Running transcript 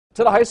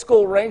To the high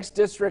school ranks,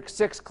 District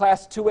 6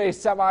 Class 2A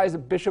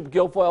semis, Bishop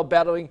Guilfoyle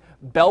battling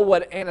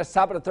Bellwood-Antis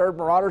top of the third.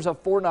 Marauders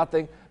up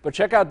 4-0. But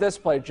check out this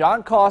play.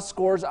 John Koss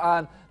scores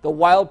on the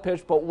wild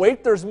pitch, but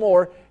wait, there's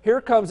more. Here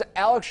comes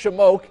Alex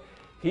Shamoke.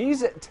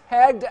 He's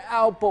tagged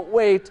out, but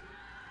wait.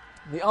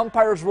 The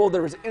umpires ruled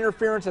there was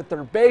interference at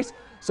third base,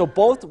 so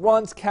both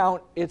runs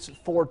count. It's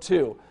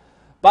 4-2.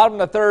 Bottom of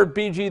the third,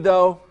 BG,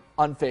 though,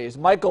 unfazed.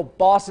 Michael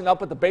Boston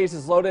up with the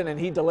bases loaded, and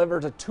he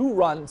delivers a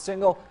 2-run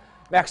single.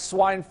 Max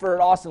Swineford,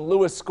 Austin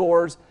Lewis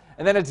scores,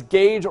 and then it's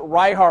Gage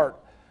Reihart.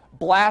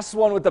 Blasts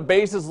one with the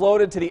bases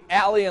loaded to the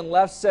alley and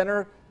left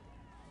center.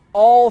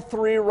 All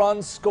 3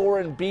 runs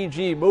score in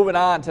BG. Moving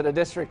on to the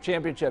district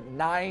championship,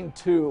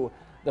 9-2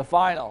 the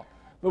final.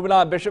 Moving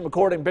on, Bishop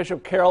McCord and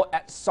Bishop Carroll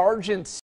at Sargent